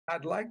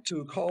I'd like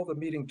to call the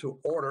meeting to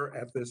order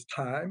at this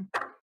time,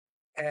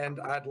 and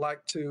I'd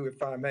like to,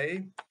 if I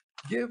may,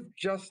 give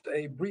just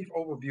a brief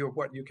overview of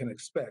what you can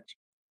expect.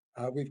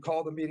 We've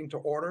called the meeting to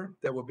order.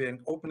 There will be an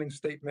opening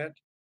statement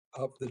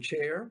of the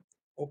chair,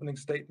 opening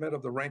statement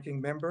of the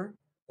ranking member,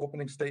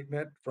 opening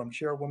statement from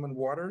Chairwoman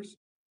Waters.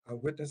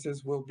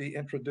 Witnesses will be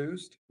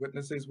introduced.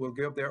 Witnesses will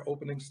give their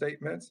opening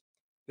statements.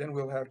 Then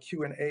we'll have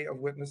Q&A of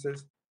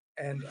witnesses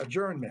and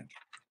adjournment.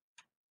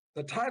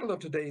 The title of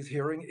today's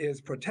hearing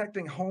is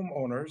Protecting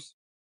Homeowners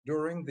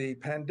During the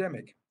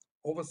Pandemic,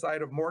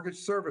 Oversight of Mortgage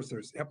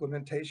Servicers,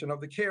 Implementation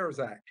of the CARES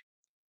Act.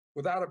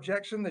 Without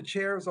objection, the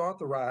chair is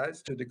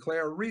authorized to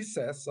declare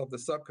recess of the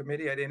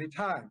subcommittee at any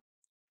time.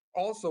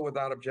 Also,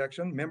 without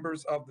objection,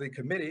 members of the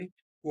committee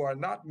who are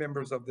not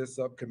members of this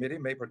subcommittee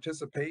may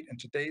participate in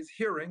today's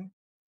hearing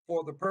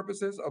for the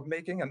purposes of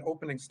making an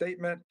opening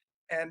statement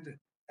and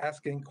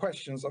asking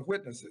questions of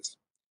witnesses.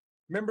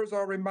 Members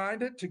are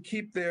reminded to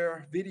keep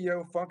their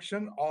video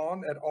function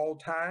on at all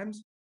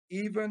times,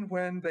 even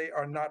when they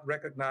are not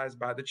recognized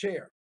by the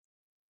chair.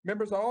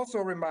 Members are also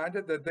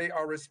reminded that they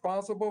are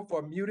responsible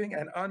for muting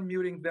and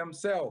unmuting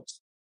themselves.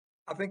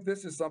 I think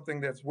this is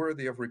something that's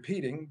worthy of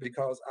repeating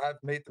because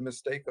I've made the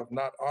mistake of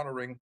not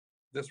honoring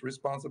this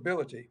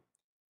responsibility.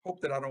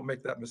 Hope that I don't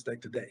make that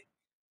mistake today.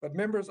 But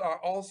members are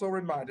also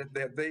reminded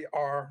that they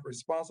are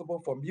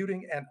responsible for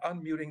muting and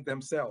unmuting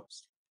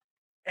themselves,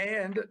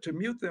 and to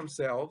mute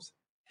themselves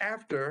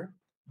after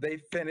they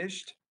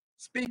finished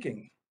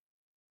speaking.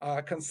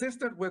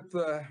 Consistent with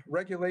the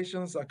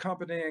regulations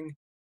accompanying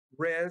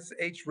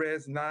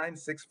HRES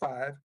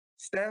 965,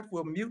 staff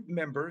will mute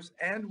members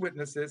and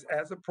witnesses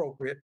as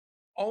appropriate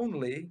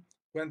only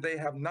when they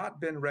have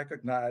not been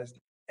recognized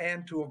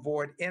and to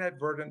avoid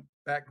inadvertent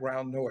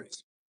background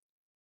noise.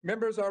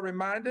 Members are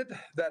reminded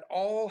that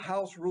all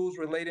House rules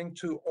relating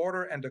to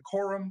order and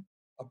decorum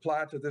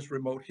apply to this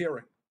remote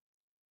hearing.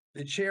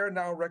 The chair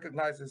now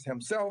recognizes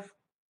himself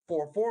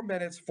for 4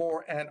 minutes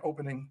for an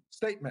opening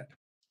statement.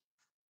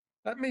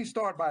 Let me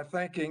start by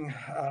thanking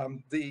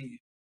the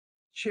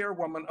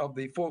chairwoman of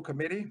the full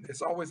committee.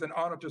 It's always an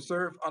honor to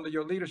serve under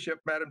your leadership,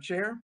 Madam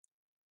Chair.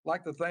 I'd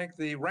like to thank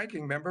the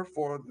ranking member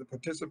for the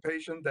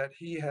participation that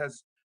he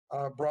has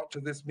brought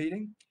to this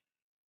meeting.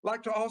 I'd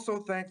like to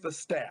also thank the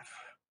staff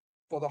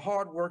for the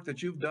hard work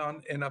that you've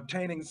done in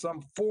obtaining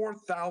some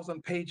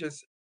 4,000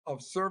 pages of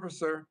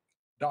servicer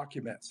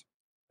documents.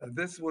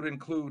 This would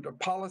include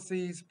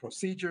policies,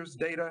 procedures,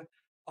 data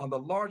on the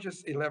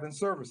largest 11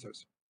 servicers.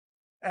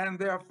 And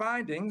there are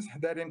findings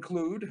that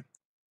include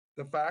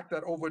the fact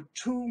that over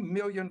 2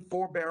 million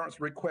forbearance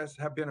requests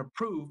have been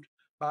approved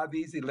by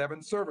these 11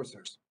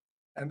 servicers.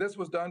 And this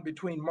was done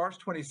between March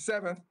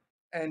 27th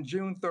and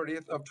June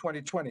 30th of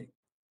 2020.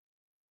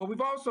 But we've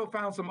also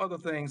found some other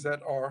things that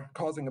are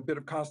causing a bit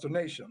of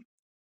consternation.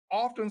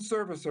 Often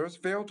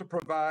servicers fail to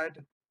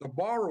provide the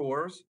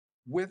borrowers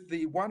with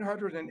the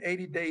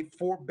 180-day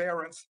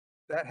forbearance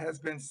that has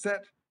been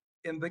set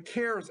in the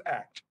CARES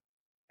Act.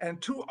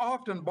 And too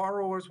often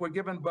borrowers were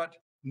given but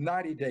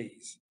 90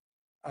 days.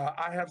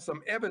 I have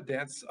some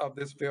evidence of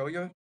this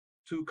failure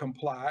to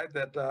comply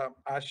that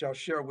I shall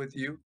share with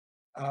you.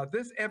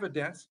 This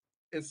evidence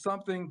is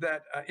something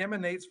that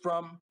emanates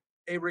from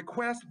a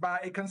request by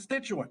a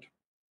constituent.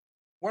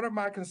 One of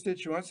my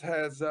constituents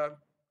has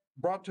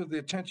brought to the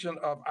attention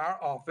of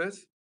our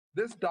office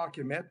this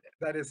document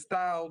that is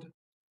styled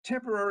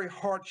Temporary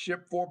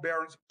Hardship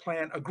Forbearance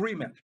Plan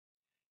Agreement.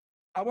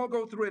 I won't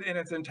go through it in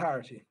its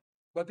entirety,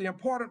 but the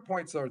important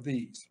points are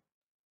these: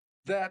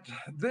 that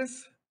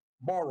this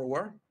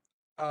borrower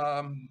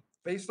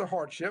faced a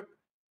hardship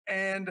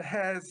and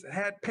has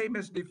had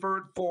payments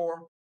deferred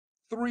for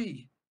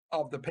 3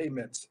 of the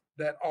payments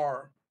that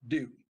are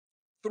due,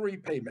 3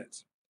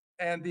 payments.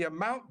 And the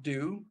amount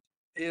due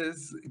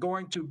is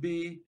going to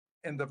be,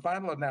 in the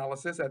final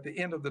analysis at the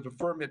end of the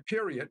deferment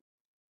period,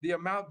 the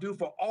amount due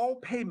for all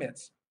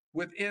payments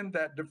within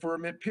that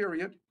deferment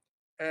period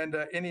and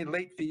any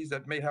late fees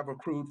that may have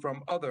accrued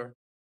from other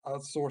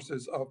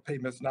sources of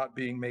payments not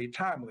being made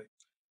timely.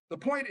 The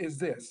point is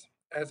this,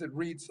 as it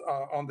reads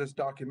on this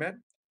document: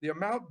 the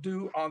amount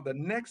due on the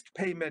next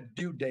payment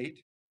due date,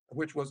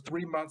 which was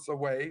 3 months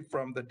away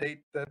from the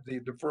date that the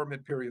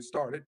deferment period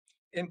started,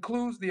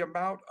 includes the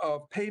amount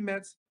of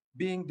payments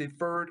being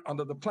deferred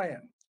under the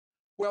plan.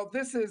 Well,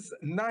 this is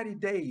 90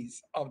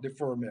 days of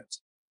deferment,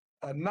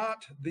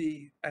 not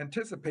the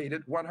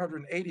anticipated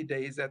 180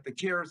 days that the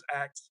CARES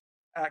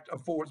Act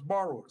affords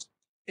borrowers.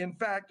 In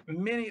fact,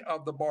 many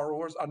of the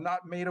borrowers are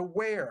not made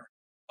aware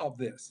of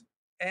this.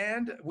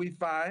 And we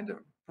find,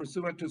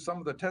 pursuant to some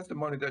of the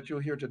testimony that you'll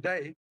hear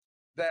today,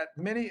 that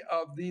many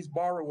of these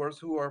borrowers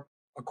who are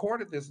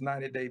accorded this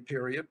 90-day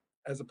period,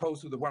 as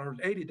opposed to the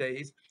 180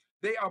 days,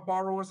 they are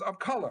borrowers of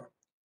color.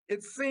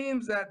 It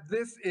seems that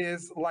this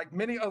is, like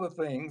many other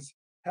things,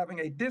 having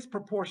a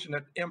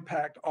disproportionate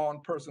impact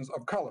on persons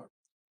of color,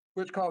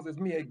 which causes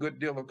me a good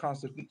deal of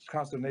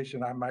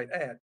consternation, I might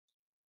add.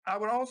 I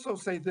would also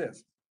say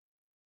this: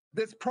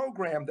 this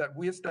program that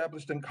we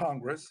established in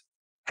Congress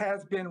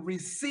has been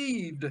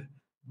received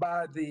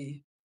by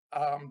the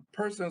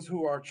persons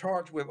who are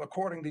charged with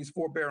according these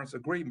forbearance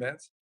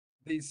agreements,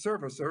 these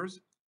servicers,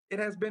 it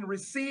has been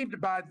received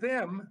by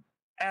them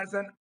as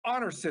an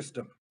honor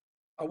system.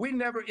 We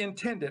never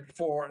intended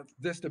for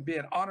this to be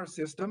an honor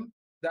system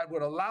that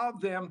would allow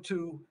them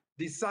to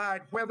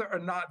decide whether or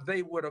not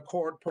they would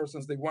accord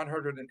persons the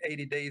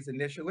 180 days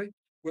initially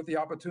with the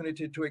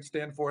opportunity to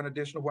extend for an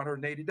additional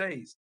 180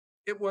 days.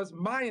 It was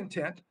my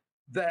intent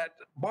that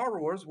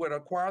borrowers would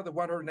acquire the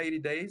 180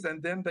 days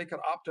and then they could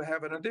opt to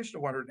have an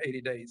additional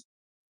 180 days.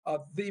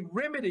 The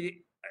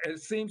remedy,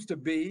 it seems to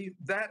be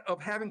that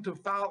of having to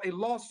file a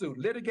lawsuit,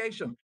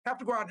 litigation, have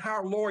to go out and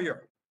hire a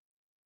lawyer,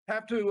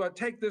 have to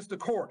take this to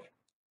court,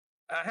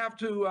 have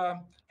to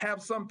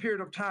have some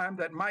period of time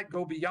that might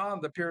go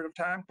beyond the period of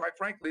time, quite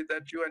frankly,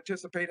 that you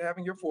anticipate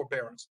having your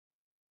forbearance.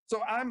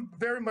 So I'm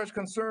very much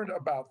concerned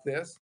about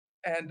this.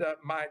 And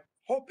my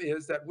hope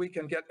is that we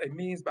can get a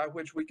means by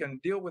which we can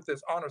deal with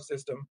this honor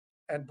system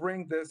and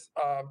bring this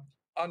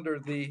under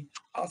the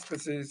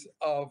auspices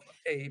of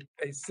a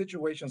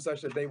situation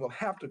such that they will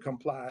have to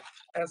comply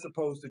as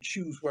opposed to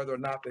choose whether or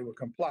not they will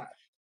comply.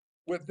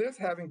 With this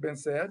having been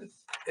said,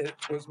 it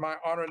was my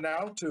honor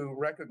now to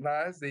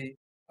recognize the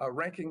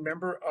ranking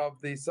member of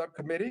the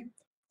subcommittee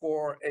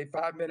for a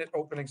 5-minute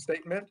opening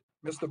statement.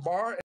 Mr. Barr.